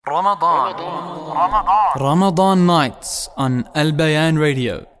رمضان رمضان Nights on Al Bayan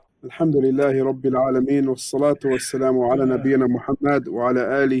Radio. الحمد لله رب العالمين والصلاة والسلام على نبينا محمد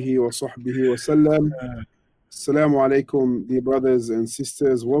وعلى آله وصحبه وسلم. Assalamu alaikum, dear brothers and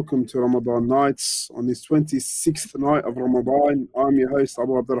sisters. Welcome to Ramadan Nights on this 26th night of Ramadan. I'm your host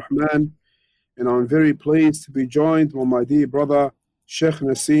Abu Abdurrahman, and I'm very pleased to be joined by my dear brother Sheikh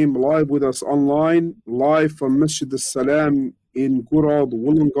Naseem, live with us online, live from Masjid al-Salam in Gurad,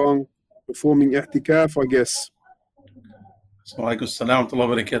 Wollongong, performing i'tikaf, I guess. Alaikum salam wa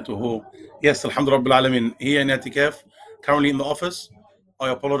barakatuhu. Yes, alhamdulillah rabbil alamin. Here in i'tikaf, currently in the office.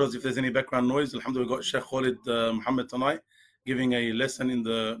 I apologize if there's any background noise. Alhamdulillah, we've got Sheikh Khalid Muhammad tonight giving a lesson in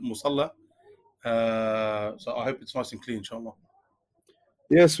the Musalla. So I hope it's nice and clean, inshallah.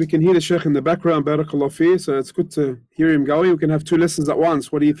 Yes, we can hear the Sheikh in the background, barakallah fi. So it's good to hear him going. We can have two lessons at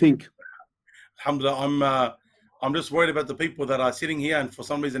once. What do you think? Alhamdulillah, I'm just worried about the people that are sitting here and for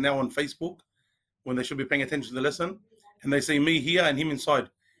some reason now on Facebook when they should be paying attention to the lesson, and they see me here and him inside,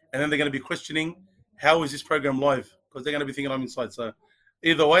 and then they're going to be questioning how is this program live, because they're going to be thinking I'm inside. So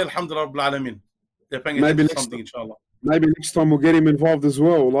either way, alhamdulillah rabbil alameen, they're paying attention to something, inshallah. Maybe next time we'll get him involved as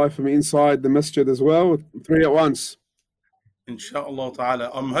well, live from inside the masjid as well, three at once. Inshallah ta'ala.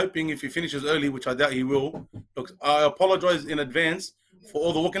 I'm hoping if he finishes early, which I doubt he will. Look, I apologize in advance for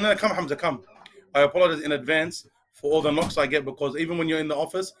all the walking. No, come Hamza, come. I apologize in advance for all the knocks I get, because even when you're in the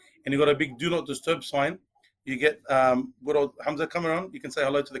office and you've got a big do not disturb sign, you get good old Hamza, come around. You can say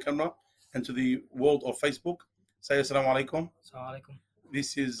hello to the camera and to the world of Facebook. Say assalamu alaikum. Assalamu alaikum.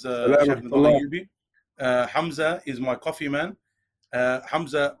 This is Sheikh Nadal Ayubi. Hamza is my coffee man.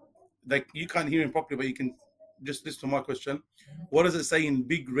 Hamza, you can't hear him properly, but you can just listen to my question. What does it say in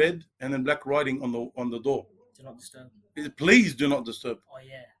big red and then black writing on the door? Do not disturb. Please do not disturb. Oh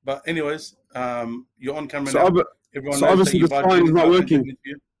yeah. But anyways, you're on camera now. Everyone so knows obviously the sign is not working.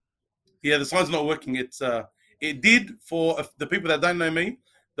 Yeah, the sign's not working. It did for the people that don't know me.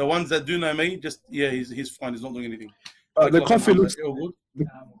 The ones that do know me, he's fine. He's not doing anything. The coffee looks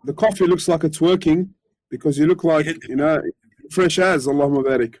the coffee looks like it's working, because you look like fresh as. Allahumma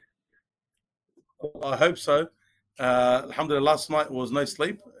barik. I hope so. Alhamdulillah, last night was no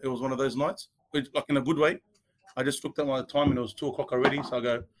sleep. It was one of those nights, like in a good way. I just looked at my time and it was 2 o'clock already. So I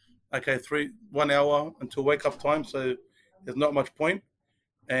go, okay, 1 hour until wake up time. So there's not much point.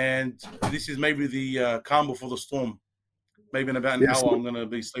 And this is maybe the calm before the storm. Maybe in about an hour I'm going to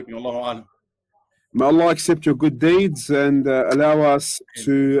be sleeping. Allahu Alam. May Allah accept your good deeds and allow us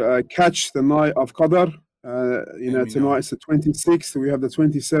to catch the night of Qadr. Tonight is the 26th. We have the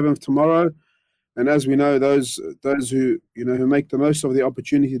 27th tomorrow. And as we know, those who who make the most of the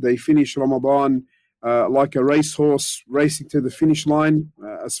opportunity, they finish Ramadan like a racehorse racing to the finish line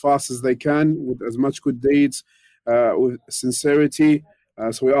as fast as they can, with as much good deeds, with sincerity.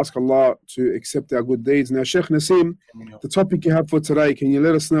 So we ask Allah to accept our good deeds. Now, Sheikh Naseem, the topic you have for today, can you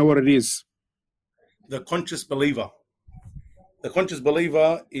let us know what it is? The conscious believer. The conscious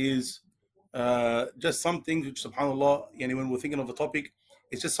believer is just something which, subhanAllah, when we're thinking of the topic,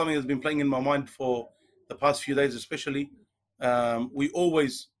 it's just something that's been playing in my mind for the past few days, especially. We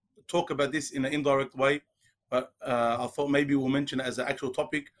always talk about this in an indirect way, but I thought maybe we'll mention it as an actual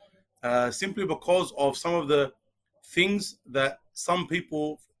topic, simply because of some of the things that some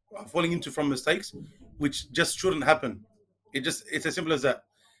people are falling into from mistakes, which just shouldn't happen. It's as simple as that.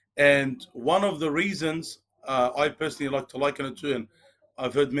 And one of the reasons I personally like to liken it to, and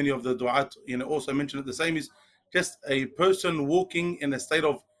I've heard many of the du'at also mention it the same, is just a person walking in a state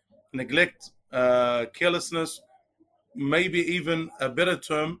of neglect, carelessness, maybe even a better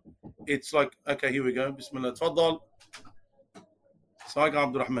term. It's like, okay, here we go. Bismillah, tfaddal. Assalamu alaikum,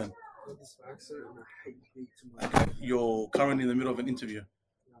 Abdurrahman. You're currently in the middle of an interview.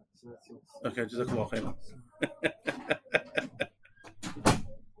 Okay, jazakallah khairan.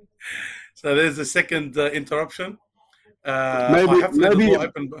 So there's a second interruption. I have to leave the door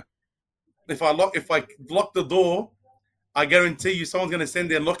open. If I lock the door, I guarantee you someone's going to stand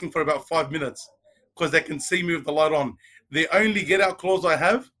there locking for about 5 minutes, because they can see me with the light on. The only get out clause I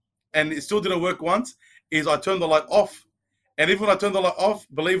have, and it still didn't work once, is I turned the light off. And even when I turn the light off,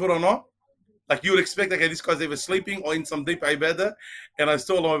 believe it or not, like you would expect, okay, this guy's either sleeping or in some deep ibadah, and I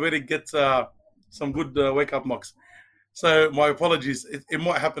still already get some good wake up knocks. So my apologies. It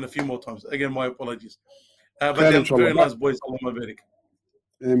might happen a few more times. Again, my apologies. But they're very nice boys. Allahumma barik.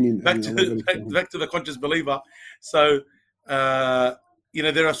 Back to the conscious believer. So,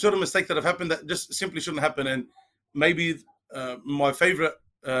 there are certain mistakes that have happened that just simply shouldn't happen. And maybe my favorite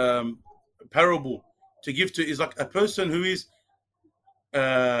parable to give to is like a person who is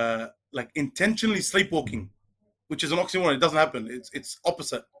like intentionally sleepwalking, which is an oxymoron. It doesn't happen. It's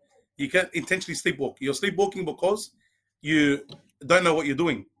opposite. You can't intentionally sleepwalk. You're sleepwalking because you don't know what you're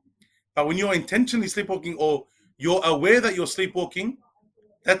doing. But when you're intentionally sleepwalking, or you're aware that you're sleepwalking,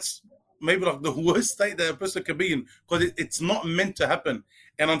 that's maybe like the worst state that a person could be in, because it's not meant to happen.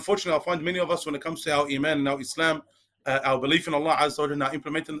 And unfortunately, I find many of us, when it comes to our Iman and our Islam, our belief in Allah Azza wa Jalla, and our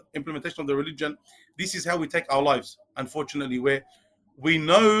implementation of the religion, this is how we take our lives, unfortunately, where we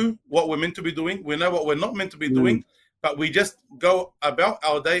know what we're meant to be doing, we know what we're not meant to be doing, but we just go about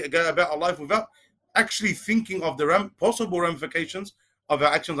our day, go about our life without actually thinking of the possible ramifications of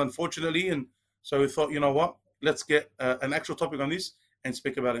our actions, unfortunately. And so we thought, you know what, let's get an actual topic on this and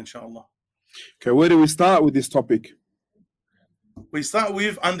speak about it, inshallah. Okay, where do we start with this topic? We start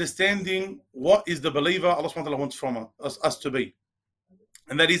with understanding what is the believer Allah subhanahu wa ta'ala wants from us to be.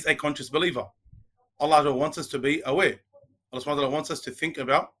 And that is a conscious believer. Allah wants us to be aware. Allah subhanahu wa ta'ala wants us to think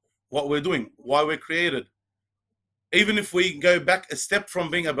about what we're doing, why we're created. Even if we go back a step from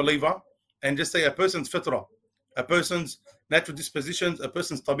being a believer and just say a person's fitrah, a person's natural dispositions, a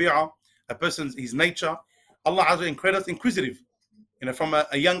person's tabi'ah, a person's his nature, Allah Azza wa Jalla inquisitive. From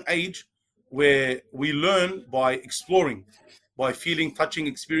a young age, where we learn by exploring, by feeling, touching,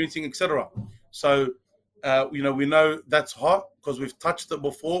 experiencing, etc. So, we know that's hot because we've touched it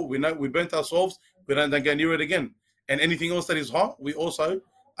before. We know we burnt ourselves. We don't go near it again. And anything else that is hot, we also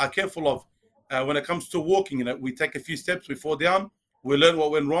are careful of. When it comes to walking, we take a few steps, we fall down, we learn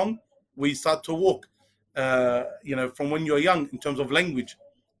what went wrong, we start to walk. From when you're young, in terms of language,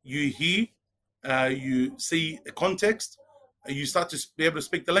 you hear, you see a context, you start to be able to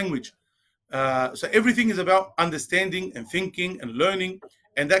speak the language. So everything is about understanding and thinking and learning,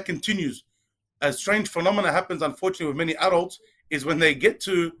 and that continues. A strange phenomena happens, unfortunately, with many adults, is when they get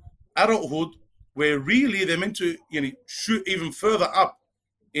to adulthood, where really they're meant to shoot even further up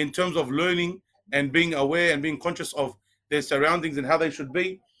in terms of learning and being aware and being conscious of their surroundings and how they should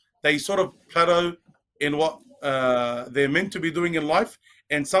be. They sort of plateau in what they're meant to be doing in life,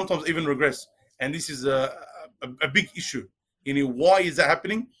 and sometimes even regress. And this is a big issue. Why is that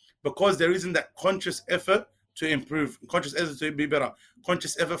happening? Because there isn't that conscious effort to improve, conscious effort to be better,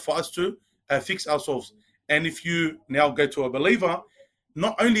 conscious effort for us to fix ourselves. And if you now go to a believer,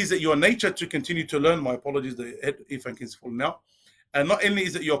 not only is it your nature to continue to learn, my apologies, the headphone is full now, and not only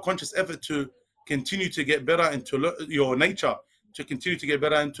is it your conscious effort to continue to get better and to learn, your nature to continue to get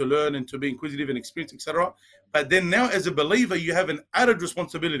better and to learn and to be inquisitive and experience, etc. But then now as a believer, you have an added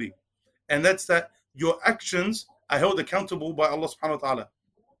responsibility. And that's that your actions are held accountable by Allah subhanahu wa ta'ala.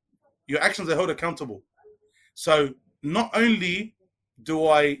 Your actions are held accountable. So not only do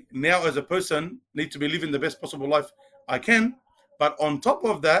I now as a person need to be living the best possible life I can, but on top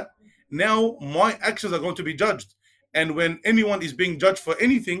of that, now my actions are going to be judged. And when anyone is being judged for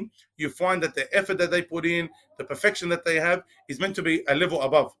anything, you find that the effort that they put in, the perfection that they have, is meant to be a level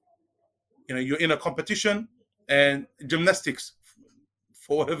above. You're in a competition and gymnastics,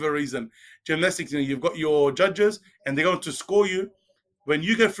 for whatever reason. Gymnastics, you've got your judges and they're going to score you. When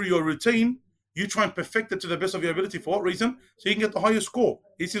you go through your routine, you try and perfect it to the best of your ability. For what reason? So you can get the highest score.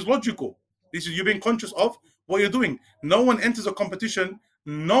 This is logical. This is you being conscious of what you're doing. No one enters a competition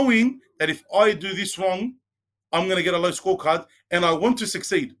knowing that if I do this wrong, I'm going to get a low scorecard and I want to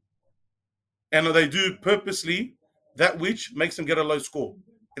succeed. And they do purposely that which makes them get a low score.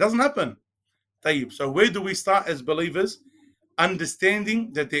 It doesn't happen. So where do we start as believers?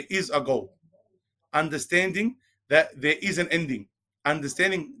 Understanding that there is a goal. Understanding that there is an ending.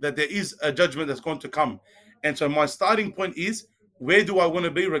 Understanding that there is a judgment that's going to come. And so my starting point is, where do I want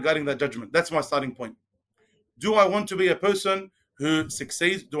to be regarding that judgment? That's my starting point. Do I want to be a person who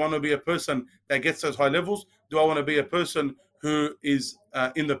succeeds? Do I want to be a person that gets those high levels? Do I want to be a person who is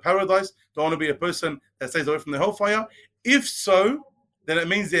in the paradise? Do I want to be a person that stays away from the hellfire? If so, then it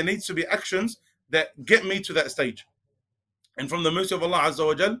means there needs to be actions that get me to that stage. And from the mercy of Allah Azza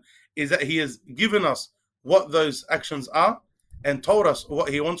wa Jal is that He has given us what those actions are and told us what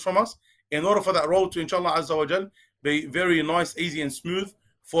He wants from us in order for that role to, inshallah Azza wa Jal, be very nice, easy and smooth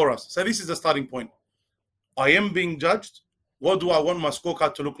for us. So this is the starting point. I am being judged. What do I want my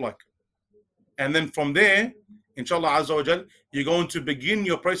scorecard to look like? And then from there, inshallah Azza wa Jal, you're going to begin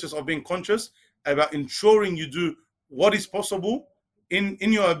your process of being conscious about ensuring you do what is possible in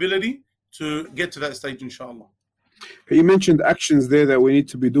your ability to get to that stage, inshallah. You mentioned actions there that we need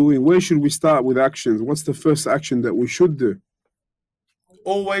to be doing. Where should we start with actions? What's the first action that we should do?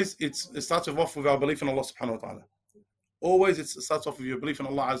 Always, it starts off with our belief in Allah subhanahu wa ta'ala. Always, it starts off with your belief in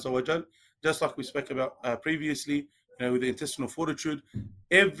Allah Azza wa Jal. Just like we spoke about previously, with the intestinal fortitude,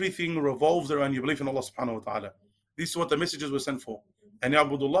 everything revolves around your belief in Allah subhanahu wa ta'ala. This is what the messages were sent for. And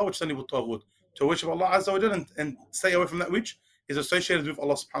ya'budullah wa tajtanibu at-taghut. To worship Allah Azza wa Jal and stay away from that which is associated with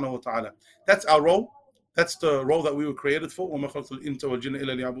Allah subhanahu wa ta'ala. That's our role. That's the role that we were created for. وَمَا خَلَقْتُ الْإِنسَ وَالْجِنَّ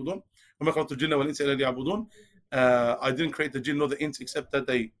إِلَّا لِيَعْبُدُونَ وَمَا خَلَقْتُ الْجِنَّ وَالْإِنسَ إِلَّا لِيَعْبُدُونَ I didn't create the jinn nor the ins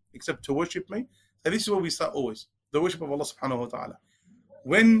except to worship me. And this is where we start always. The worship of Allah subhanahu wa ta'ala.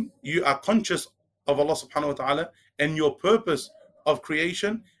 When you are conscious of Allah subhanahu wa ta'ala and your purpose of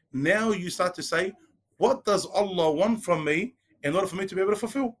creation, now you start to say, what does Allah want from me in order for me to be able to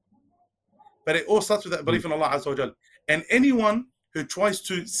fulfill? But it all starts with that belief in Allah Azza wa Jal. And anyone who tries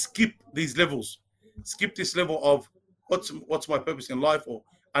to skip these levels, skip this level of what's my purpose in life, or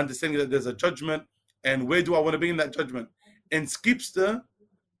understanding that there's a judgment and where do I want to be in that judgment, and skips the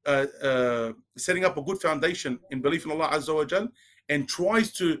setting up a good foundation in belief in Allah Azza wa Jal, and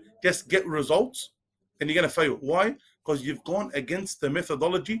tries to just get results, then you're going to fail. Why? Because you've gone against the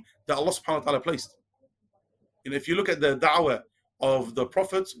methodology that Allah subhanahu wa ta'ala placed. And if you look at the da'wah of the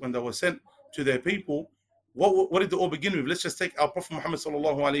prophets when they were sent to their people, what did they all begin with? Let's just take our Prophet Muhammad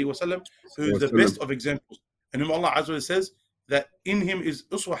sallallahu alaihi wasallam, who is the best of examples, and whom Allah Azza wa Jalla says that in him is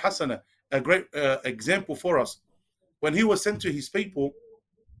uswa hasana, a great example for us. When he was sent to his people,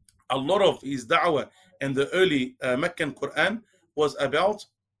 a lot of his da'wah and the early Meccan Quran was about,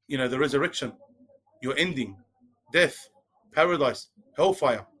 the resurrection, your ending, death, paradise,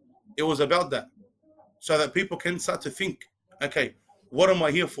 hellfire. It was about that, so that people can start to think, okay, what am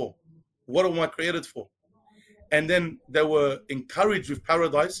I here for? What am I created for? And then they were encouraged with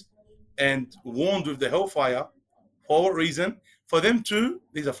paradise and warned with the hellfire. For what reason? For them to,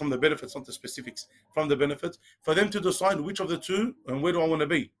 these are from the benefits, not the specifics, from the benefits, for them to decide which of the two and where do I want to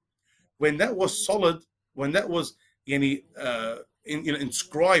be. When that was solid, when that was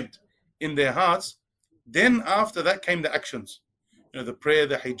inscribed in their hearts, then after that came the actions. The prayer,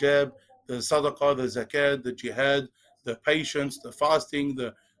 the hijab, the sadaqah, the zakat, the jihad, the patience, the fasting,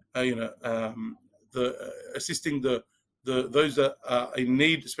 the assisting those that are in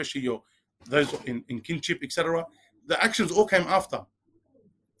need, especially those in kinship, etc. The actions all came after.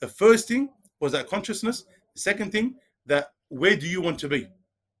 The first thing was that consciousness. The second thing, that where do you want to be?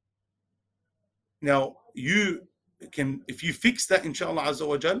 Now you can, if you fix that, inshallah Azza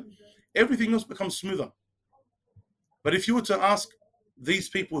wa Jal, everything else becomes smoother. But if you were to ask these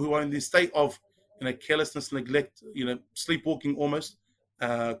people who are in this state of carelessness, neglect, sleepwalking almost,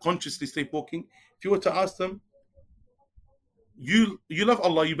 consciously sleepwalking, if you were to ask them, you love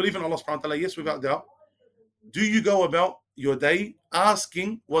Allah, you believe in Allah subhanahu wa ta'ala, yes, without doubt, do you go about your day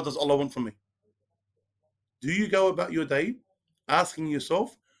asking, what does Allah want from me? Do you go about your day asking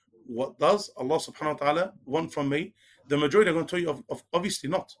yourself, what does Allah subhanahu wa ta'ala want from me? The majority are going to tell you of obviously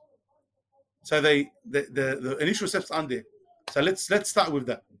not. So the initial steps aren't there. So let's start with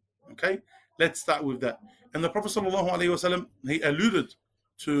that. Okay? Let's start with that. And the Prophet sallallahu alaihi wasallam, he alluded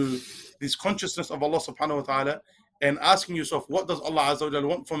to this consciousness of Allah subhanahu wa ta'ala and asking yourself, what does Allah Azza wa Jalla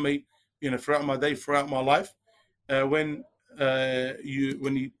want from me, throughout my day, throughout my life? When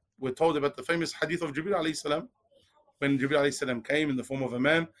you were told about the famous hadith of Jibreel alayhi salam, when Jibreel alayhi salam came in the form of a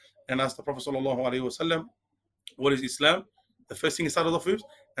man and asked the Prophet sallallahu alaihi wasallam, what is Islam? The first thing he started off with,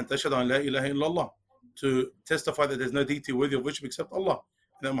 and tashhadu an la ilaha illallah, to testify that there's no deity worthy of worship except Allah,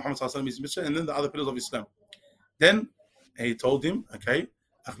 and that Muhammad sallallahu alaihi wasallam is Messenger, and then the other pillars of Islam. Then he told him, okay,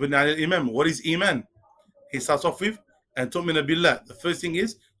 akhbirni an al-iman, what is iman? He starts off with, and tu'mina billah. The first thing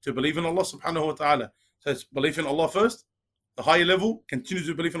is to believe in Allah subhanahu wa ta'ala. So it's belief in Allah first. The higher level continues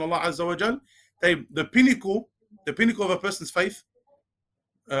to believe in Allah Azza wa Jal. The pinnacle of a person's faith,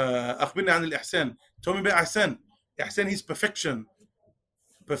 akhbirni an al-ihsan, tell me about ihsan. Ihsan is perfection.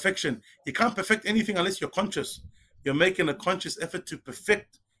 Perfection. You can't perfect anything unless you're conscious. You're making a conscious effort to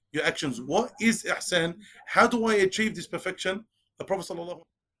perfect your actions. What is ihsan? How do I achieve this perfection? The Prophet sallallahu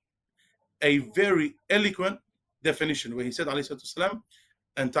a very eloquent definition where he said alayhi salatu wasalam,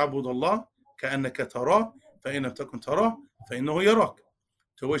 أن تعبد الله كأنك تراه فإن لم تكن تراه فإنه يراك.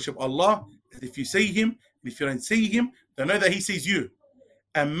 To worship Allah, that if you see him, if you don't see him, then know that he sees you.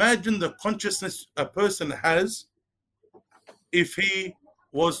 Imagine the consciousness a person has if he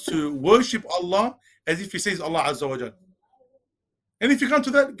was to worship Allah as if he sees Allah Azza wa Jal. And if you come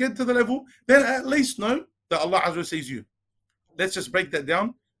to that, get to the level, then at least know that Allah Azza wa Jal sees you. Let's just break that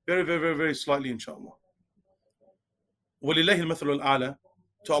down very, very, very, very slightly, inshallah. وَلِلَّهِ الْمَثَلُ الْأَعْلَى.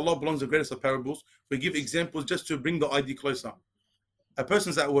 To Allah belongs the greatest of parables. We give examples just to bring the idea closer. A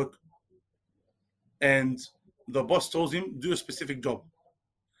person's at work and the boss tells him, do a specific job.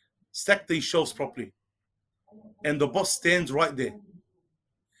 Stack these shelves properly. And the boss stands right there.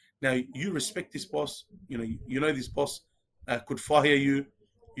 Now, you respect this boss. You know this boss could fire you.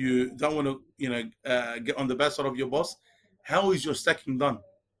 You don't want to, get on the bad side of your boss. How is your stacking done?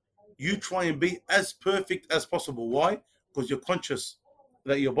 You try and be as perfect as possible. Why? because you're conscious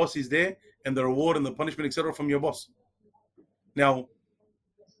that your boss is there and the reward and the punishment, etc., from your boss. Now,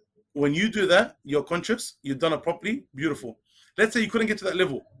 when you do that, you're conscious, you've done it properly, beautiful. Let's say you couldn't get to that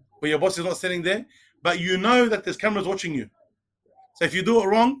level where your boss is not standing there, but you know that there's cameras watching you. So if you do it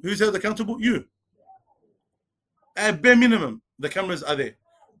wrong, who's held accountable? You. At bare minimum, the cameras are there.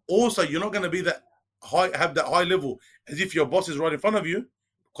 Also, you're not going to be that high, have that high level as if your boss is right in front of you,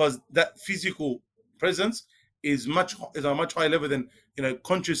 because that physical presence is a much higher level than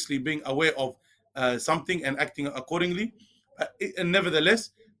consciously being aware of something and acting accordingly. And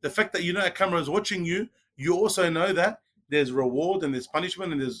nevertheless, the fact that you know a camera is watching you, you also know that there's reward and there's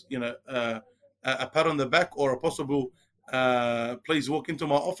punishment and there's a pat on the back or a possible please walk into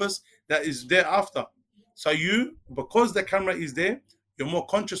my office that is thereafter. So you, because the camera is there, you're more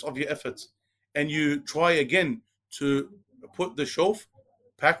conscious of your efforts, and you try again to put the shelf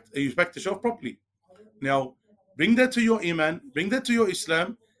you pack the shelf properly. Now, bring that to your iman, bring that to your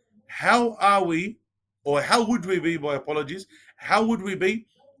Islam. How are we, or how would we be, my apologies, how would we be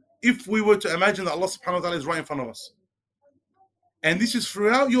if we were to imagine that Allah subhanahu wa ta'ala is right in front of us? And this is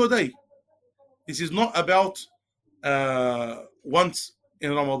throughout your day. This is not about once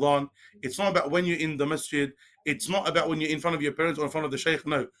in Ramadan. It's not about when you're in the masjid. It's not about when you're in front of your parents or in front of the shaykh.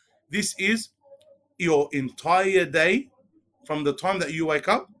 No. This is your entire day, from the time that you wake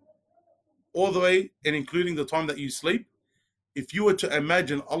up all the way and including the time that you sleep. If you were to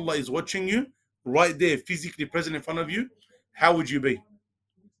imagine Allah is watching you right there, physically present in front of you, how would you be?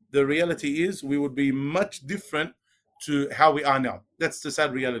 The reality is we would be much different to how we are now. That's the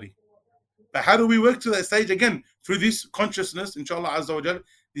sad reality. But how do we work to that stage? Again, through this consciousness, inshallah azza wa jal,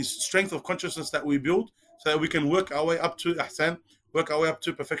 this strength of consciousness that we build, so that we can work our way up to ihsan, work our way up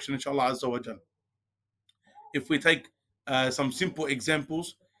to perfection, inshallah azza wa jal. If we take some simple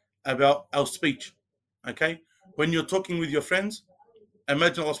examples about our speech, okay? When you're talking with your friends,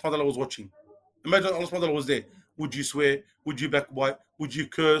 imagine Allah subhanahu wa ta'ala was watching. Imagine Allah subhanahu wa ta'ala was there. Would you swear? Would you backbite? Would you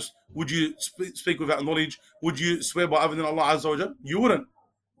curse? Would you speak without knowledge? Would you swear by other than Allah azza wa jal? You wouldn't.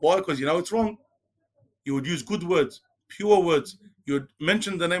 Why? Because you know it's wrong. You would use good words, pure words. You would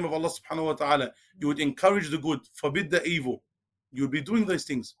mention the name of Allah subhanahu wa ta'ala. You would encourage the good, forbid the evil. You would be doing those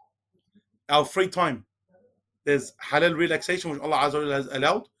things. Our free time, there's halal relaxation which Allah azza wa jal has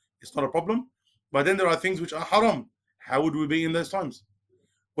allowed. It's not a problem. But then there are things which are haram. How would we be in those times?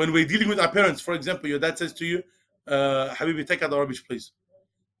 When we're dealing with our parents, for example, your dad says to you, Habibi, take out the rubbish, please.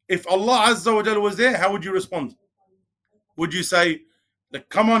 If Allah azza wa jal was there, how would you respond? Would you say, like,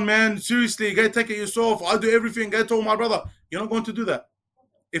 come on, man, seriously, go take it yourself. I'll do everything. Go tell my brother. You're not going to do that.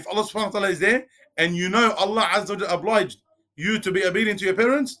 If Allah subhanahu wa ta'ala is there and you know Allah azza wa jalla obliged you to be obedient to your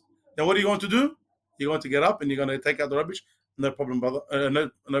parents, then what are you going to do? You're going to get up and you're going to take out the rubbish. No problem, brother.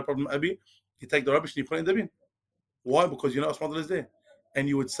 No problem, Abi. You take the rubbish and you put it in the bin. Why? Because you know Allah subhanahu wa ta'ala is there. And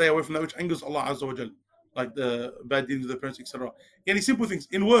you would stay away from that which angers Allah azza wa jalla, like the bad dealings with the parents, etc. Any simple things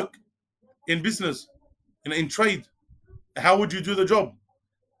in work, in business, in trade. How would you do the job?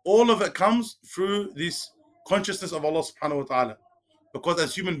 All of it comes through this consciousness of Allah subhanahu wa ta'ala. Because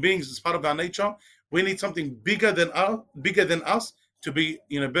as human beings, as part of our nature, we need something bigger than us to be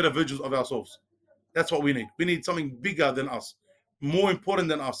better versions of ourselves. That's what we need. We need something bigger than us, more important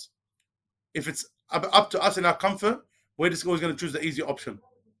than us. If it's up to us in our comfort, we're just always going to choose the easy option.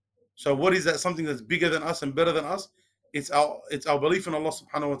 So what is that something that's bigger than us and better than us? It's our belief in Allah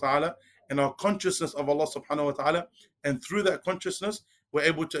subhanahu wa ta'ala and our consciousness of Allah subhanahu wa ta'ala. And through that consciousness, we're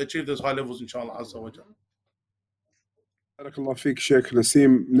able to achieve those high levels, inshallah azza wa jalla. Barakallah fiqh, Sheikh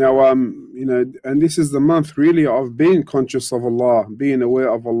Naseem. Now, and this is the month really of being conscious of Allah, being aware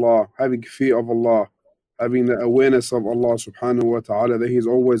of Allah, having fear of Allah, having the awareness of Allah subhanahu wa ta'ala, that He's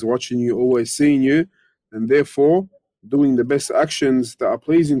always watching you, always seeing you, and therefore doing the best actions that are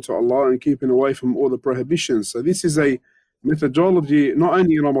pleasing to Allah and keeping away from all the prohibitions. So this is a methodology, not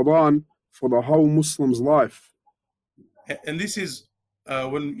only in Ramadan, for the whole Muslim's life. And this is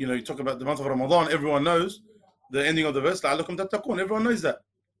when you talk about the month of Ramadan, everyone knows the ending of the verse, لَعَلَّكُمْ تَتَّقُونَ. Everyone knows that.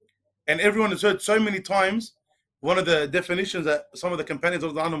 And everyone has heard so many times one of the definitions that some of the companions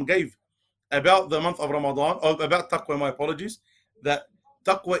of the Anhum gave about the month of Ramadan, or about taqwa, my apologies, that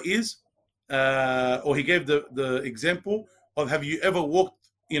taqwa is, or he gave the example of, have you ever walked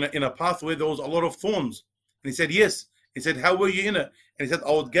in a path where there was a lot of thorns? And he said, yes. He said, how were you in it? And he said,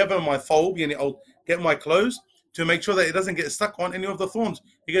 I would gather my thawb, I would get my clothes to make sure that it doesn't get stuck on any of the thorns.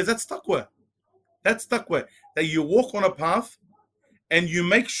 He goes, that's taqwa. That's taqwa. That you walk on a path and you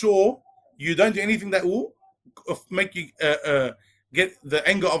make sure you don't do anything that will make you get the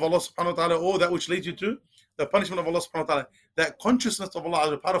anger of Allah subhanahu wa ta'ala, or that which leads you to the punishment of Allah subhanahu wa ta'ala. That consciousness of Allah,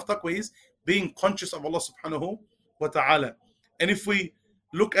 as a part of taqwa, is being conscious of Allah subhanahu wa ta'ala. And if we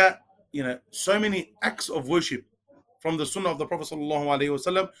look at, so many acts of worship from the Sunnah of the Prophet sallallahu alaihi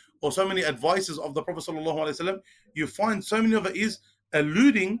wasallam, or so many advices of the Prophet sallallahu alaihi wasallam, you find so many of it is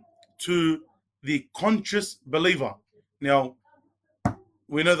alluding to the conscious believer. Now,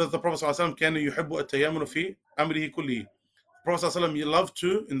 we know that the Prophet sallallahu alaihi wasallam kana yuhibbu at-tayammunu fi amrihi kullihi. The Prophet sallallahu alaihi wasallam, you love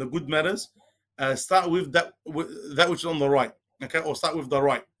to, in the good matters, start with that which is on the right, okay, or start with the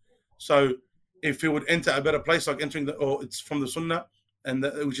right. So, if he would enter a better place, like entering or it's from the Sunnah, and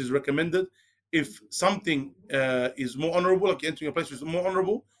which is recommended. If something is more honorable, like entering a place which is more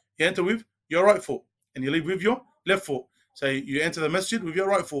honorable, you enter with your right foot, and you leave with your left foot. So you enter the masjid with your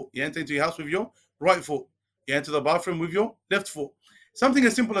right foot. You enter into your house with your right foot. You enter the bathroom with your left foot. Something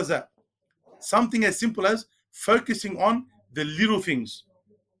as simple as that. Something as simple as focusing on the little things.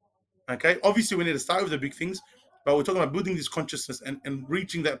 Okay, obviously we need to start with the big things, but we're talking about building this consciousness and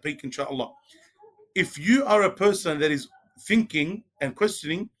reaching that peak, inshallah. If you are a person that is thinking and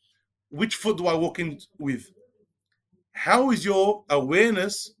questioning, which foot do I walk in with? How is your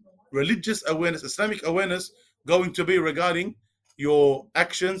awareness, religious awareness, Islamic awareness, going to be regarding your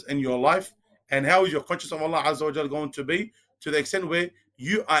actions and your life? And how is your consciousness of Allah Azza wa Jal going to be, to the extent where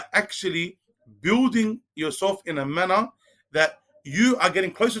you are actually building yourself in a manner that you are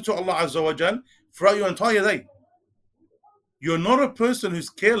getting closer to Allah Azza wa Jal throughout your entire day? You're not a person who's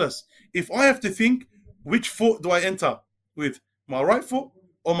careless. If I have to think, which foot do I enter with, my right foot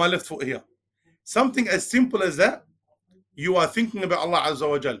or my left foot here? Something as simple as that, you are thinking about Allah Azza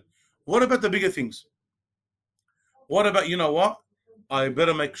wa Jal. What about the bigger things? What about, you know what? I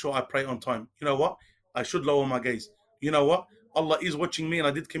better make sure I pray on time. You know what? I should lower my gaze. You know what? Allah is watching me and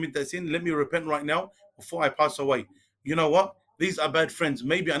I did commit that sin. Let me repent right now before I pass away. You know what? These are bad friends.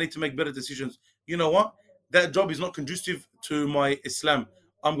 Maybe I need to make better decisions. You know what? That job is not conducive to my Islam.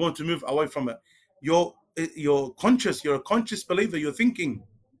 I'm going to move away from it. You're conscious. You're a conscious believer. You're thinking.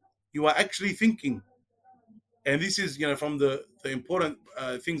 You are actually thinking. And this is, from the important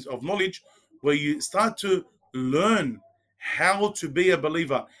things of knowledge, where you start to learn how to be a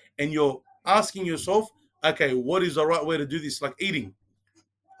believer. And you're asking yourself, okay, what is the right way to do this? Like eating.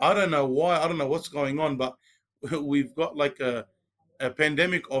 I don't know why. I don't know what's going on, but we've got like a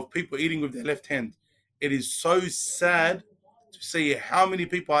pandemic of people eating with their left hand. It is so sad to see how many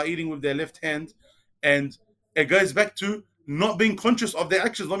people are eating with their left hand. And it goes back to not being conscious of their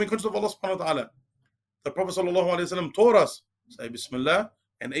actions, not being conscious of Allah subhanahu wa ta'ala. The Prophet sallallahu alaihi wasallam taught us, say Bismillah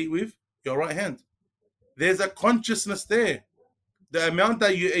and eat with your right hand. There's a consciousness there. The amount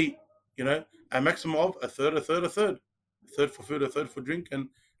that you eat, a maximum of a third. A third for food, a third for drink, and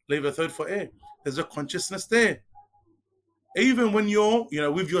leave a third for air. There's a consciousness there. Even when you're,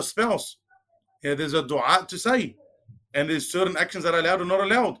 with your spouse, there's a dua to say. And there's certain actions that are allowed or not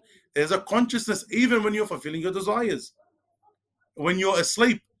allowed. There's a consciousness even when you're fulfilling your desires. When you're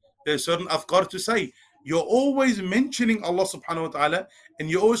asleep, there's certain adhkar to say. You're always mentioning Allah subhanahu wa ta'ala, and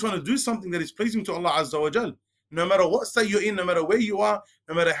you always want to do something that is pleasing to Allah Azza wa Jal. No matter what state you're in, no matter where you are,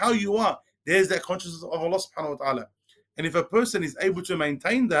 no matter how you are, there's that consciousness of Allah subhanahu wa ta'ala. And if a person is able to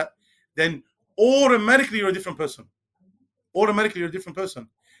maintain that, then automatically you're a different person. Automatically you're a different person.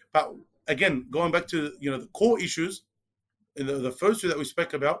 But again, going back to the core issues, in the first two that we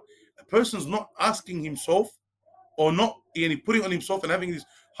spoke about, a person's not asking himself or not putting on himself and having these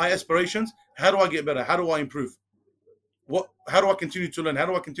high aspirations. How do I get better? How do I improve? How do I continue to learn? How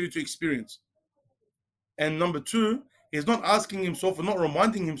do I continue to experience? And number two, he's not asking himself or not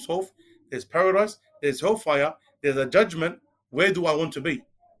reminding himself, there's paradise, there's hellfire, there's a judgment. Where do I want to be?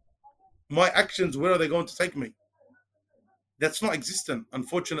 My actions, where are they going to take me? That's not existent,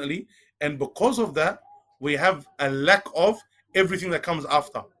 unfortunately. And because of that, we have a lack of everything that comes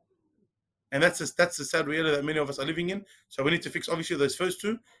after. And that's the sad reality that many of us are living in. So we need to fix, obviously, those first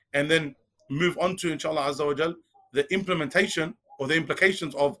two, and then move on to, inshallah Azza wa Jal, the implementation or the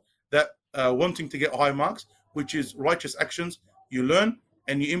implications of that wanting to get high marks, which is righteous actions. You learn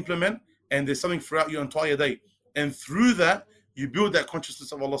and you implement, and there's something throughout your entire day. And through that, you build that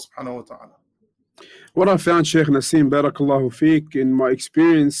consciousness of Allah subhanahu wa ta'ala. What I found, Sheikh Naseem, Barakallahu Feek, in my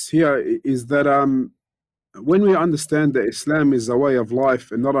experience here is that when we understand that Islam is a way of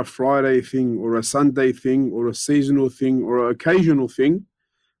life and not a Friday thing or a Sunday thing or a seasonal thing or an occasional thing,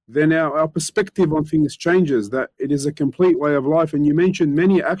 then our perspective on things changes, that it is a complete way of life. And you mentioned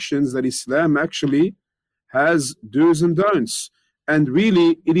many actions that Islam actually has do's and don'ts. And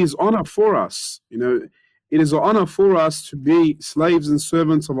really, it is honor for us. It is an honor for us to be slaves and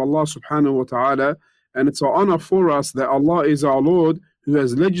servants of Allah subhanahu wa ta'ala. And it's an honor for us that Allah is our Lord, who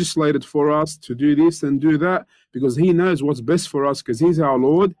has legislated for us to do this and do that, because He knows what's best for us, because He's our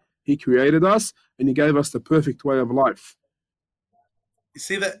Lord He created us and He gave us the perfect way of life. You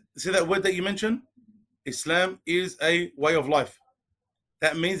see that word that you mentioned? Islam is a way of life.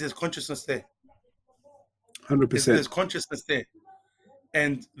 That means there's consciousness there. 100%. There's consciousness there.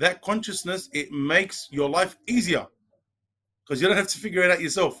 And that consciousness, it makes your life easier. Because you don't have to figure it out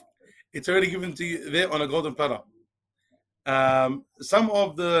yourself. It's already given to you there on a golden platter. Some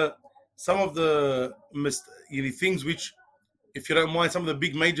of the things which, if you don't mind, some of the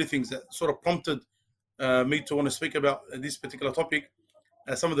big major things that sort of prompted me to want to speak about this particular topic,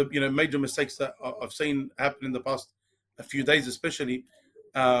 some of the major mistakes that I've seen happen in the past a few days, especially.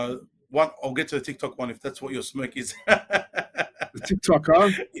 One, I'll get to the TikTok one if that's what your smirk is. The TikTok, huh?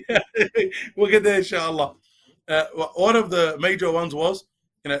 Yeah, we'll get there, inshallah. One of the major ones was,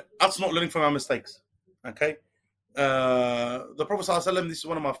 us not learning from our mistakes. Okay. The Prophet ﷺ, this is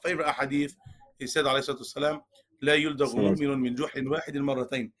one of my favorite ahadith. He said, alayhi salatu wasalam, لا يلدغ مؤمن من جحر واحد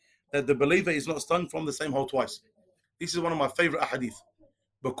مرتين. That the believer is not stung from the same hole twice. This is one of my favorite ahadith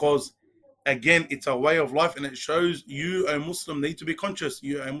because, again, it's a way of life and it shows you, a Muslim, need to be conscious.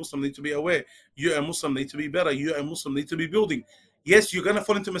 You, a Muslim, need to be aware. You, a Muslim, need to be better. You, a Muslim, need to be building. Yes, you're going to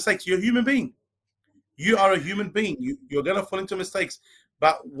fall into mistakes. You're a human being. You are a human being. You're going to fall into mistakes.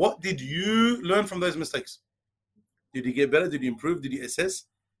 But what did you learn from those mistakes? Did you get better? Did you improve? Did you assess?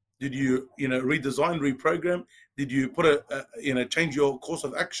 Did you, redesign, reprogram? Did you put change your course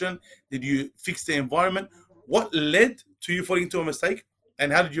of action? Did you fix the environment? What led to you falling into a mistake?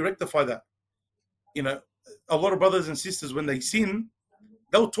 And how did you rectify that? A lot of brothers and sisters, when they sin,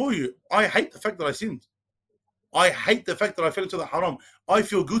 they'll tell you, I hate the fact that I sinned. I hate the fact that I fell into the haram. I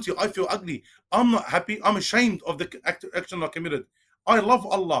feel guilty. I feel ugly. I'm not happy. I'm ashamed of the action I committed. I love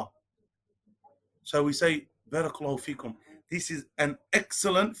Allah. So we say, Barakallahu feekum. This is an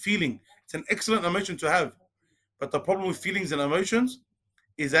excellent feeling. It's an excellent emotion to have. But the problem with feelings and emotions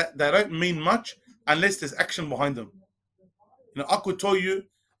is that they don't mean much unless there's action behind them. I could tell you,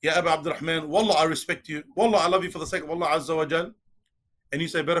 Ya Abu Abdurrahman, Wallah, I respect you. Wallah, I love you for the sake of Allah Azza wa Jal. And you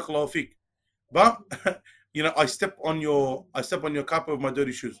say, Barakallahu feek. But, I step on your carpet with my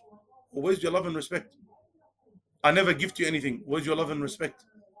dirty shoes. Well, where's your love and respect? I never gift you anything. Where's your love and respect?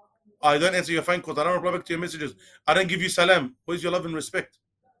 I don't answer your phone calls. I don't reply back to your messages. I don't give you salam. Where's your love and respect?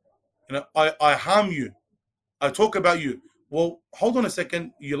 I harm you. I talk about you. Well, hold on a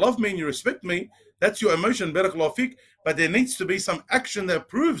second. You love me and you respect me. That's your emotion, barakallahu feek. But there needs to be some action that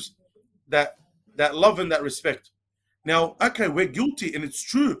proves that love and that respect. Now, okay, we're guilty, and it's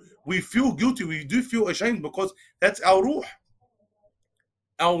true. We feel guilty. We do feel ashamed because that's our ruh.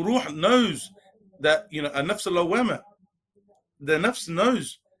 Our ruh knows that, an-nafs al-lawwama. The nafs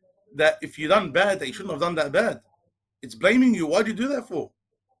knows that if you done bad, that you shouldn't have done that bad. It's blaming you. Why do you do that for?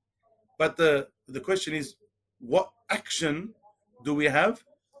 But the question is, what action do we have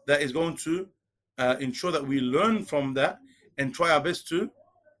that is going to ensure that we learn from that and try our best to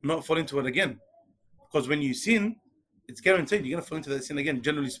not fall into it again? Because when you sin, it's guaranteed you're going to fall into that sin again,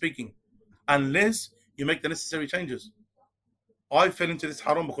 generally speaking, unless you make the necessary changes. I fell into this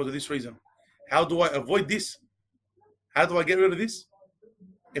haram because of this reason. How do I avoid this? How do I get rid of this?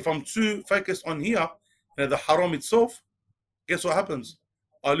 If I'm too focused on here, the haram itself, guess what happens?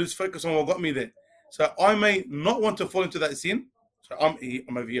 I lose focus on what got me there. So I may not want to fall into that sin. So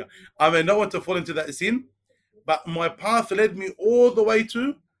I'm over here. I may not want to fall into that sin, but my path led me all the way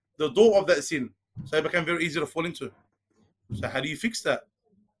to the door of that sin. So it became very easy to fall into. So how do you fix that?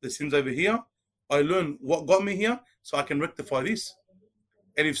 The sin's over here. I learn what got me here so I can rectify this.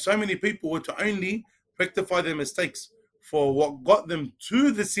 And if so many people were to only rectify their mistakes for what got them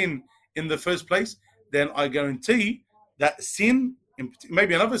to the sin in the first place, then I guarantee that sin,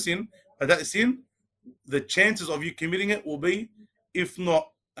 maybe another sin, but that sin, the chances of you committing it will be, if not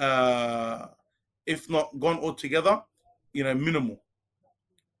gone altogether, minimal.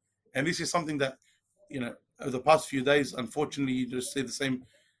 And this is something that, over the past few days, unfortunately, you just see the same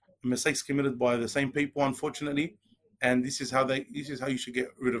mistakes committed by the same people, unfortunately. And this is how you should get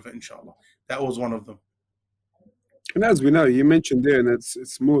rid of it, inshallah. That was one of them. And as we know, you mentioned there, and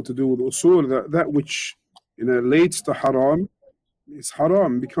it's more to do with usul, that which leads to haram is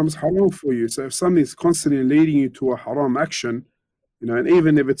haram, becomes haram for you. So if something is constantly leading you to a haram action, and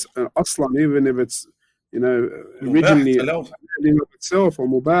even if it's aslan, even if it's originally in itself or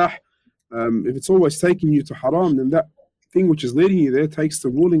mubah, if it's always taking you to haram, then that thing which is leading you there takes the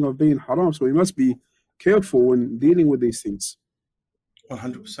ruling of being haram. So we must be careful when dealing with these things.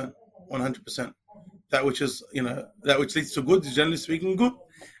 100%. That which is, that which leads to good is generally speaking good,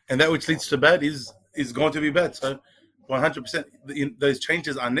 and that which leads to bad is going to be bad. So 100%, those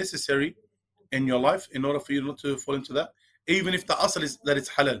changes are necessary in your life in order for you not to fall into that, even if the asl is that it's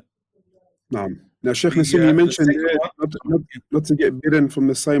halal. Now, Sheikh Nassim, you mentioned not to get bitten from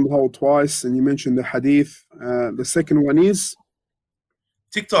the same hole twice, and you mentioned the hadith. The second one is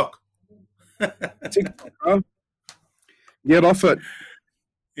TikTok. TikTok. Huh? Get off it.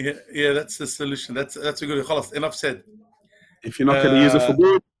 Yeah, that's the solution. That's a good. خلاص, enough said. If you're not going to use it for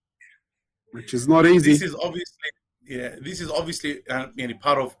good, which is not easy. This is obviously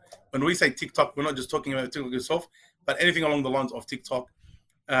part of, when we say TikTok, we're not just talking about TikTok itself, but anything along the lines of TikTok.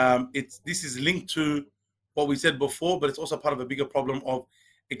 This is linked to what we said before, but it's also part of a bigger problem of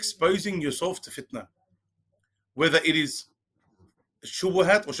exposing yourself to fitna, whether it is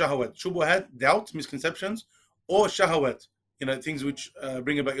shubuhat or shahawat. Shubuhat, doubt, misconceptions, or shahawat, things which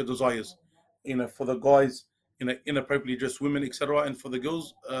bring about your desires. For the guys, inappropriately dressed women, etc., and for the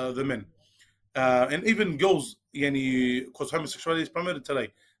girls, the men. And even girls, because homosexuality is promoted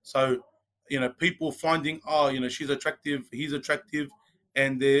today. So, people finding, she's attractive, he's attractive,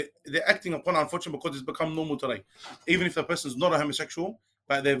 and they're acting upon it, unfortunately, because it's become normal today. Even if the person's not a homosexual,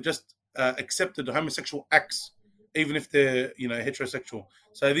 but they've just accepted the homosexual acts, even if they're, heterosexual.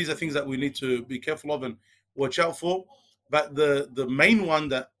 So these are things that we need to be careful of and watch out for. But the main one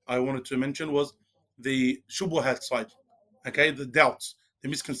that I wanted to mention was the shubuhat side, okay, the doubts, the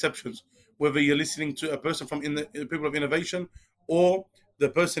misconceptions. Whether you're listening to a person from the people of innovation, or the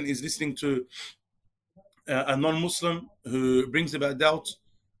person is listening to a non-Muslim who brings about doubt,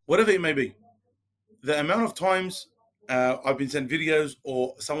 whatever it may be. The amount of times I've been sent videos,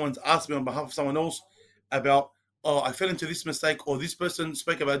 or someone's asked me on behalf of someone else about, I fell into this mistake, or this person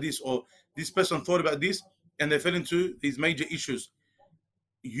spoke about this, or this person thought about this, and they fell into these major issues.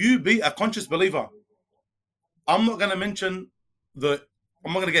 You be a conscious believer. I'm not going to mention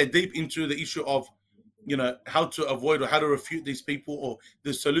I'm not going to get deep into the issue of, how to avoid or how to refute these people or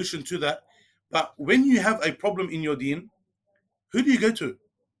the solution to that. But when you have a problem in your deen, who do you go to?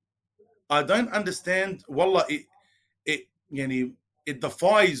 I don't understand. Wallah, it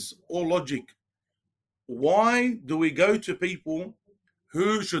defies all logic. Why do we go to people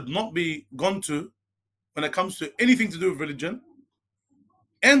who should not be gone to when it comes to anything to do with religion?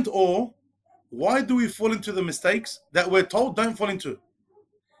 And or why do we fall into the mistakes that we're told don't fall into?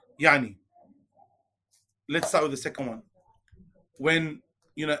 Let's start with the second one. When,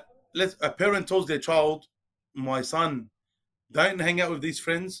 a parent tells their child, my son, don't hang out with these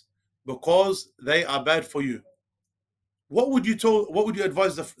friends because they are bad for you. What would you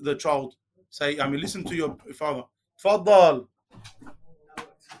advise the child? Say, listen to your father. Faddal.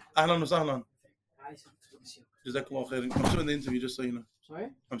 Ahlan wa sahlan. Jazakallah khairan. I'm still in the interview, just so you know. Sorry?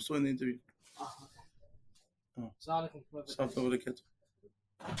 I'm still in the interview. Assalamu alaikum.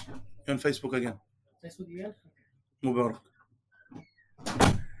 You're on Facebook again. Facebook again? Mubarak.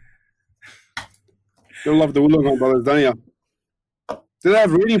 You love the Wollongong brothers, don't you? Do they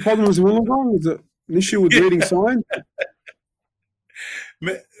have reading problems in Wollongong? Is it an issue with reading signs?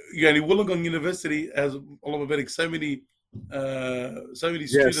 Wollongong University has, Allah Barik, so many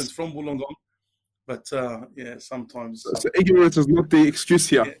students from Wollongong, but sometimes. So ignorance is not the excuse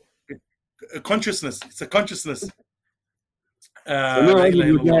here. A consciousness. It's a consciousness. So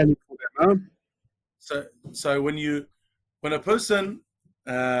when a person,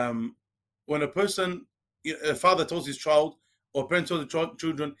 a father tells his child, or a parent tells the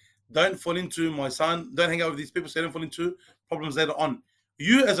children, don't fall into, my son, don't hang out with these people, so they don't fall into problems later on.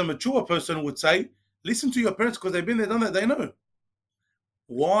 You, as a mature person, would say, listen to your parents because they've been there, done that, they know.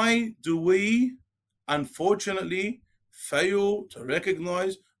 Why do we, unfortunately, fail to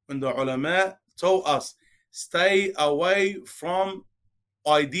recognize when the ulama told us, stay away from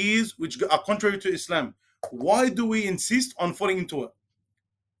ideas which are contrary to Islam? Why do we insist on falling into it?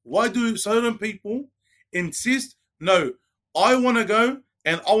 Why do certain people insist, no, I want to go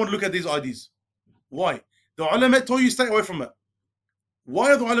and I want to look at these ideas? Why? The ulama told you stay away from it.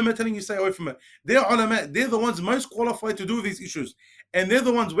 Why are the ulama telling you stay away from it? They're ulama, they're the ones most qualified to do with these issues. And they're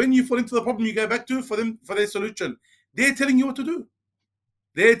the ones, when you fall into the problem, you go back to for their solution. They're telling you what to do.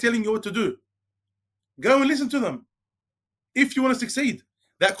 They're telling you what to do. Go and listen to them. If you want to succeed,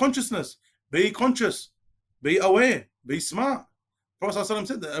 that consciousness, be conscious, be aware, be smart. Prophet ﷺ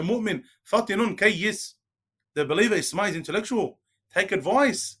said that a mu'min, fatinun kayyis, the believer is smart, is intellectual. Take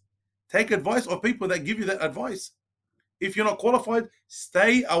advice. Take advice of people that give you that advice. If you're not qualified,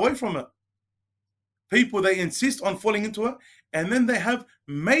 stay away from it. People, they insist on falling into it, and then they have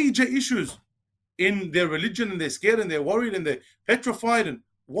major issues in their religion, and they're scared, and they're worried, and they're petrified. And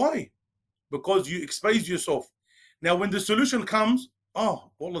why? Because you expose yourself. Now, when the solution comes,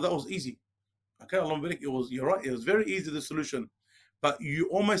 wallah, that was easy. Okay, you're right, it was very easy, the solution. But you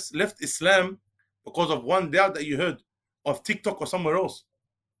almost left Islam because of one doubt that you heard of TikTok or somewhere else.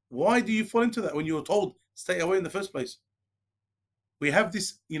 Why do you fall into that when you were told stay away in the first place? We have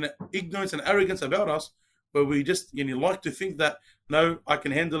this, ignorance and arrogance about us, where we just, like to think that no, I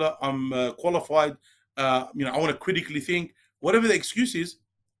can handle it. I'm qualified. I want to critically think. Whatever the excuse is,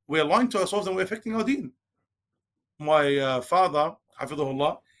 we're lying to ourselves and we're affecting our deen. My father,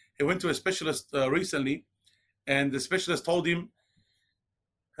 Hafidhullah, he went to a specialist recently, and the specialist told him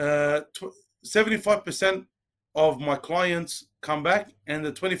 75% of my clients come back and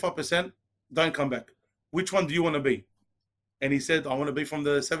the 25% don't come back. Which one do you want to be? And he said, I want to be from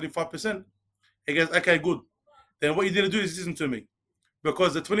the 75%. He goes, okay, good. Then what you need to do is listen to me.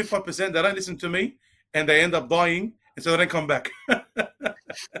 Because the 25%, they don't listen to me and they end up dying, and so they don't come back.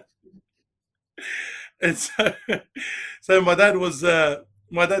 And so my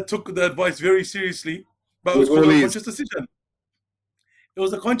dad took the advice very seriously, but it was called a conscious decision. It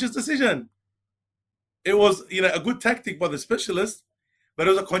was a conscious decision. It was, a good tactic by the specialist, but it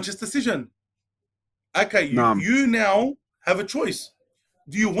was a conscious decision. Okay, you now have a choice.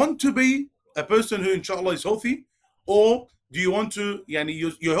 Do you want to be a person who, inshallah, is healthy, or do you want to,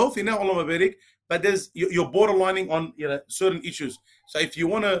 you're healthy now, Allah barik, but you're borderlining on certain issues. So if you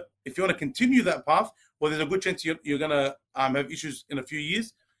want to continue that path, well, there's a good chance you're gonna have issues in a few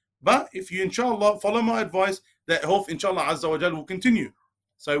years. But if you, inshallah, follow my advice, that health, inshallah, Azza wa Jal, will continue.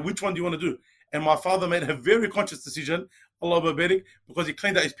 So which one do you want to do? And my father made a very conscious decision, Allah barik, because he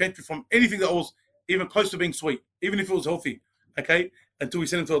cleaned out his pantry from anything that was even close to being sweet, even if it was healthy, okay? Until we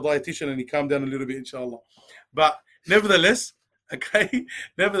sent him to a dietitian and he calmed down a little bit, inshallah. But nevertheless, a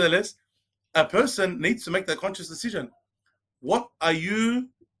person needs to make that conscious decision. What are you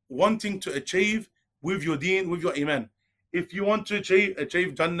wanting to achieve with your deen, with your iman? If you want to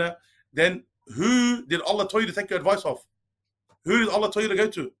achieve Jannah, then who did Allah tell you to take your advice of? Who did Allah tell you to go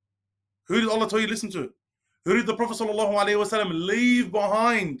to? Who did Allah tell you to listen to? Who did the Prophet ﷺ leave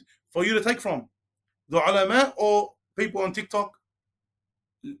behind for you to take from? The ulama or people on TikTok?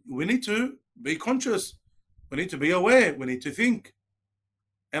 We need to be conscious. We need to be aware. We need to think.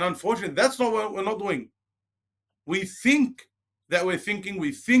 And unfortunately, that's not what we're not doing. We think that we're thinking.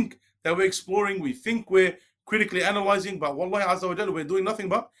 We think that we're exploring. We think we're critically analyzing. But wallahi azza wa jalla, we're doing nothing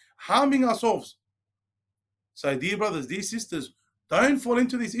but harming ourselves. So dear brothers, dear sisters, don't fall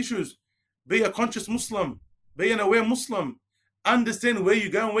into these issues. Be a conscious Muslim. Be an aware Muslim. Understand where you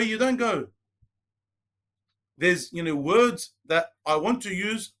go and where you don't go. There's words that I want to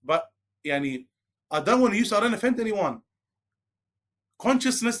use, but I don't want to use so I don't offend anyone.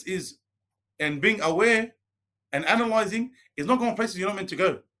 Consciousness is, and being aware and analyzing is not going places you're not meant to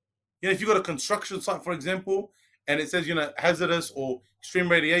go. If you got a construction site, for example, and it says hazardous or extreme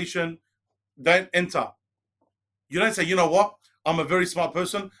radiation, don't enter. You don't say, what? I'm a very smart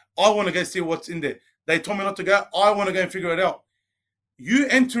person. I want to go see what's in there. They told me not to go. I want to go and figure it out. You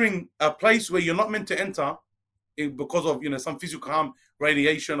entering a place where you're not meant to enter because of some physical harm,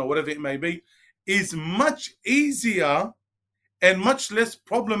 radiation, or whatever it may be, is much easier and much less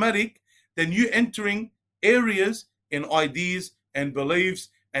problematic than you entering areas and ideas and beliefs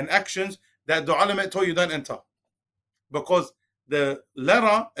and actions that the ulama told you don't enter. Because the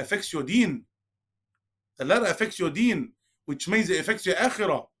latter affects your deen. The latter affects your deen, which means it affects your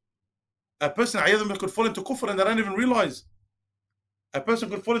akhirah. A person could fall into kufr and they don't even realize. A person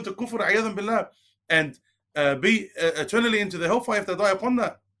could fall into kufr billah, and be eternally into the hellfire if they die upon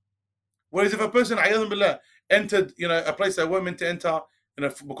that. Whereas if a person billah, entered a place they weren't meant to enter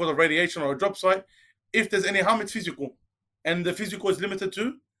because of radiation or a job site, if there's any harm, it's physical. And the physical is limited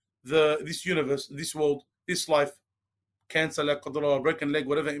to this universe, this world, this life, cancer, a broken leg,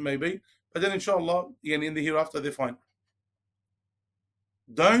 whatever it may be. But then inshallah, in the hereafter, they're fine.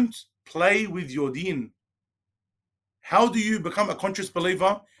 Don't play with your deen. How do you become a conscious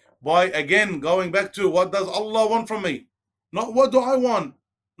believer? By, again, going back to what does Allah want from me? Not what do I want?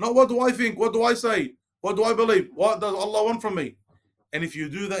 Not what do I think? What do I say? What do I believe? What does Allah want from me? And if you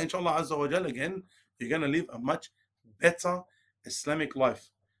do that, inshallah azza wa jal, again, you're going to live a much better Islamic life.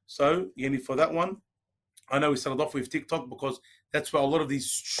 So, for that one, I know we started off with TikTok because that's where a lot of these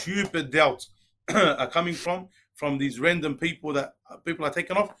stupid doubts are coming from these random people that people are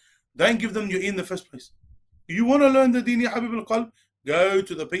taking off. Don't give them your in the first place. You want to learn the deen, ya habib al-qalb? Go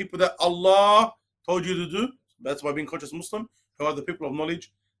to the people that Allah told you to do. That's why being conscious Muslim, who are the people of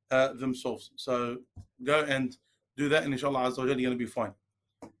knowledge themselves. So go and do that, and inshallah azza wa jalla, you're going to be fine.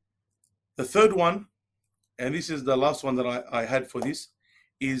 The third one, and this is the last one that I had for this,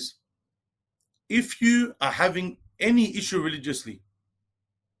 is if you are having any issue religiously,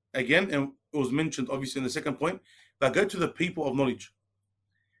 again, and it was mentioned obviously in the second point, but go to the people of knowledge.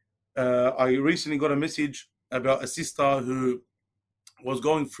 I recently got a message about a sister who was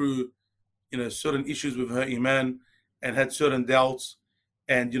going through, certain issues with her iman and had certain doubts,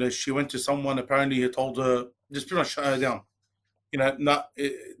 and she went to someone. Apparently, he told her just pretty much shut her down.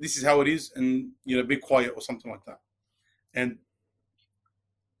 This is how it is, and be quiet or something like that. And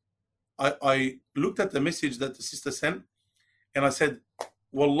I looked at the message that the sister sent, and I said,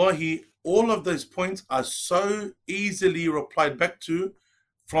 Wallahi, all of those points are so easily replied back to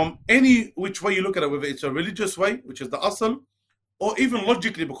from any which way you look at it, whether it's a religious way, which is the asl, or even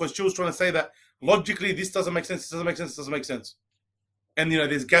logically, because she was trying to say that logically this doesn't make sense, this doesn't make sense, this doesn't make sense. And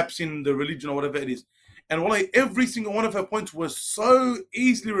there's gaps in the religion or whatever it is. And wallahi, every single one of her points was so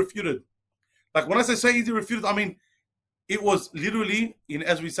easily refuted. Like when I say so easily refuted, I mean it was literally,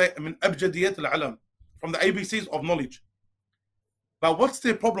 as we say, abjadiyat al-alam, from the ABCs of knowledge. But what's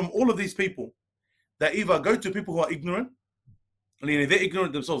their problem? All of these people, they either go to people who are ignorant, and they're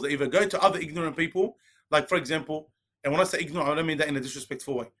ignorant themselves. They either go to other ignorant people, like for example, and when I say ignorant, I don't mean that in a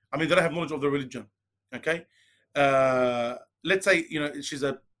disrespectful way. I mean they don't have knowledge of the religion. Okay, let's say she's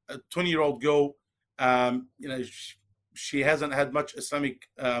a 20-year-old girl. She hasn't had much Islamic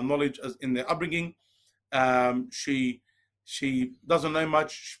knowledge in their upbringing. She doesn't know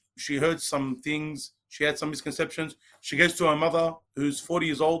much. She heard some things. She had some misconceptions. She goes to her mother, who's 40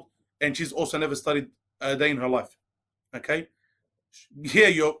 years old, and she's also never studied a day in her life. Okay? Here,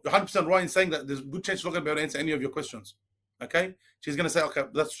 you're 100% right in saying that there's a good chance she's not going to be able to answer any of your questions. Okay? She's going to say, okay,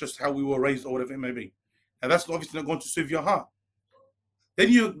 that's just how we were raised or whatever it may be. And that's obviously not going to soothe your heart. Then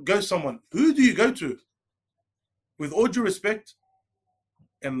you go someone. Who do you go to? With all due respect,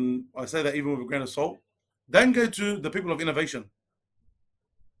 and I say that even with a grain of salt, don't go to the people of innovation.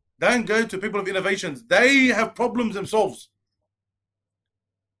 Don't go to people of innovations. They have problems themselves.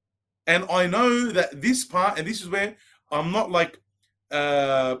 And I know that this part, and this is where I'm not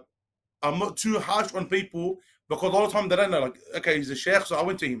I'm not too harsh on people, because all the time they don't know, like, okay, he's a sheikh, so I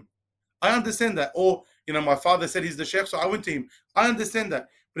went to him. I understand that. Or, my father said he's the sheikh, so I went to him. I understand that.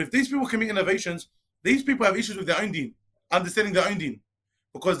 But if these people commit innovations, these people have issues with their own deen, understanding their own deen,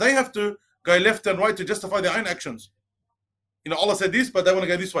 because they have to go left and right to justify their own actions. Allah said this, but they want to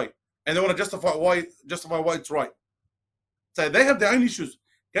go this way, and they want to justify why it's right. So they have their own issues.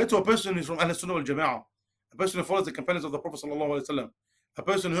 Go to a person who's from Ahl Sunnah wal Jama'ah, a person who follows the companions of the Prophet sallallahu alaihi wasallam, a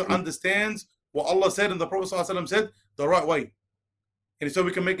person who understands what Allah said and the Prophet sallallahu alaihi wasallam said the right way, and so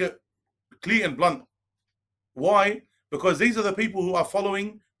we can make it clear and blunt. Why? Because these are the people who are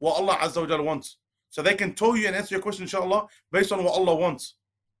following what Allah Azza wa Jalla wants, so they can tell you and answer your question, inshallah, based on what Allah wants.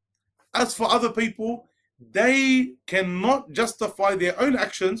 As for other people, they cannot justify their own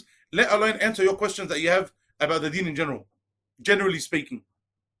actions, let alone answer your questions that you have about the deen in general. Generally speaking.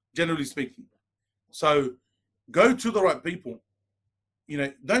 So go to the right people.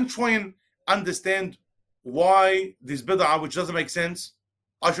 Don't try and understand why this bid'ah, which doesn't make sense,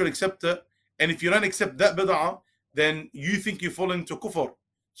 I should accept it. And if you don't accept that bid'ah, then you think you fall into kufr.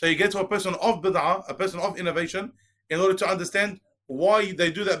 So you get to a person of bid'ah, a person of innovation, in order to understand why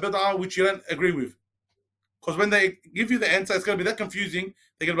they do that bid'ah which you don't agree with. Because when they give you the answer, it's going to be that confusing.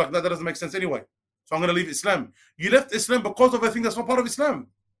 They're going to be like, that doesn't make sense anyway. So I'm going to leave Islam. You left Islam because of a thing that's not part of Islam.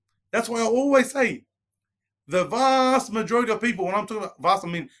 That's why I always say, the vast majority of people, when I'm talking about vast, I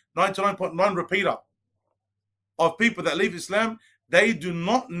mean 99.9 repeater of people that leave Islam, they do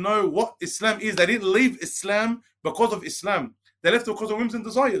not know what Islam is. They didn't leave Islam because of Islam. They left it because of whims and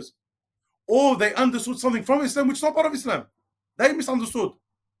desires. Or they understood something from Islam which is not part of Islam. They misunderstood.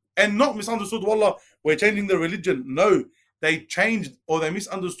 And not misunderstood, wallah, we're changing the religion. No, they changed or they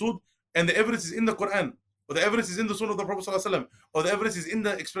misunderstood, and the evidence is in the Quran, or the evidence is in the Sunnah of the Prophet ﷺ, or the evidence is in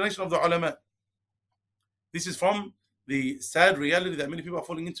the explanation of the ulama. This is from the sad reality that many people are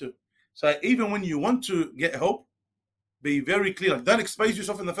falling into. So even when you want to get help, be very clear. Don't expose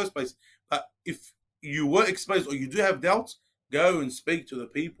yourself in the first place. But if you were exposed or you do have doubts, go and speak to the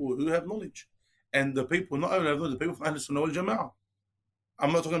people who have knowledge. And the people, not only have knowledge, the people from Ahl Sunnah wal Jama'ah.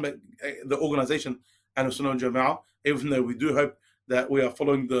 I'm not talking about the organization Ahl Sunnah wal Jama'ah, even though we do hope that we are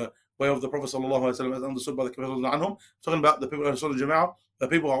following the way of the Prophet sallallahu alaihi wasallam as understood by the Companions. I'm talking about the people of Ahl Sunnah wal Jama'ah, the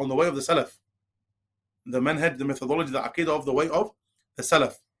people who are on the way of the Salaf, the manhaj, the methodology, the aqidah of the way of the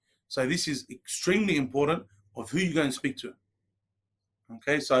Salaf. So this is extremely important of who you go and speak to.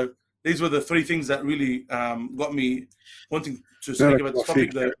 Okay, so these were the three things that really got me wanting to speak about this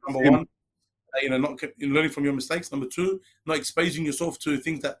topic. Number one, not learning from your mistakes. Number two, not exposing yourself to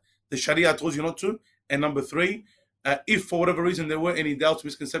things that the Sharia tells you not to. And number three, if for whatever reason there were any doubts,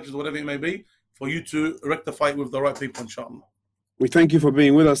 misconceptions, whatever it may be, for you to rectify it with the right people, inshallah. We thank you for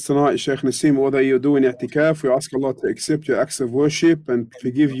being with us tonight, Sheikh Naseem. Whether you're doing i'tikaf, we ask Allah to accept your acts of worship and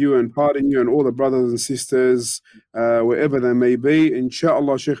forgive you and pardon you and all the brothers and sisters, wherever they may be.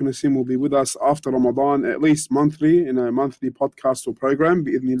 Inshallah, Sheikh Naseem will be with us after Ramadan, at least monthly, in a monthly podcast or program,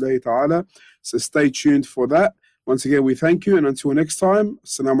 bi'idhnillahi ta'ala. So stay tuned for that. Once again, we thank you, and until next time,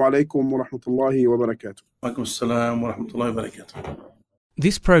 Assalamu alaikum wa rahmatullahi wa barakatuh. Wa alaikum assalam wa rahmatullahi wa barakatuh.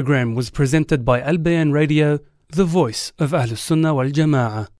 This program was presented by Al Bayan Radio, the voice of Ahlus Sunnah wal Jama'ah.